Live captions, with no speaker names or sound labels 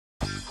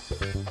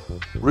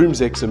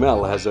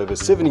roomsXML has over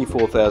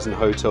 74,000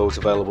 hotels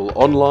available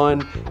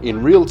online,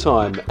 in real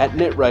time, at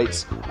net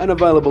rates, and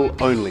available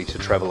only to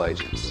travel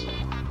agents.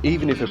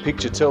 Even if a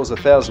picture tells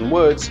 1,000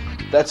 words,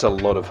 that's a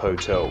lot of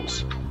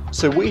hotels.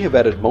 So we have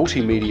added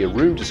multimedia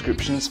room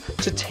descriptions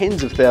to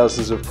tens of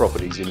thousands of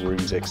properties in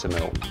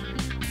roomsXML.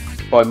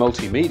 By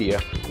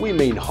multimedia, we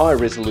mean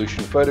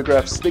high-resolution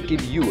photographs that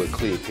give you a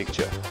clear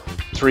picture.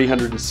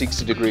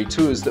 360-degree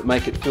tours that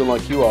make it feel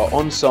like you are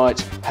on site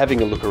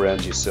having a look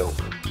around yourself.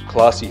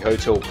 Classy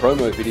hotel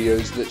promo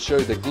videos that show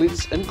the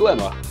glitz and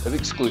glamour of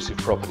exclusive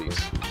properties.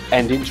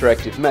 And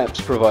interactive maps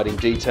providing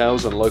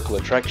details on local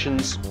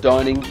attractions,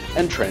 dining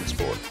and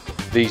transport.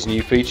 These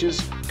new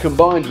features,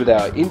 combined with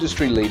our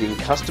industry-leading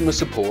customer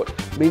support,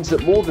 means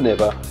that more than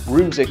ever,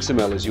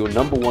 roomsXML is your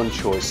 #1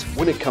 choice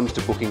when it comes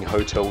to booking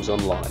hotels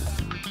online.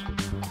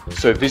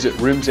 So visit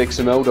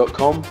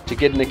roomsXML.com to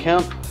get an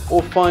account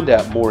or find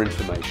out more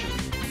information.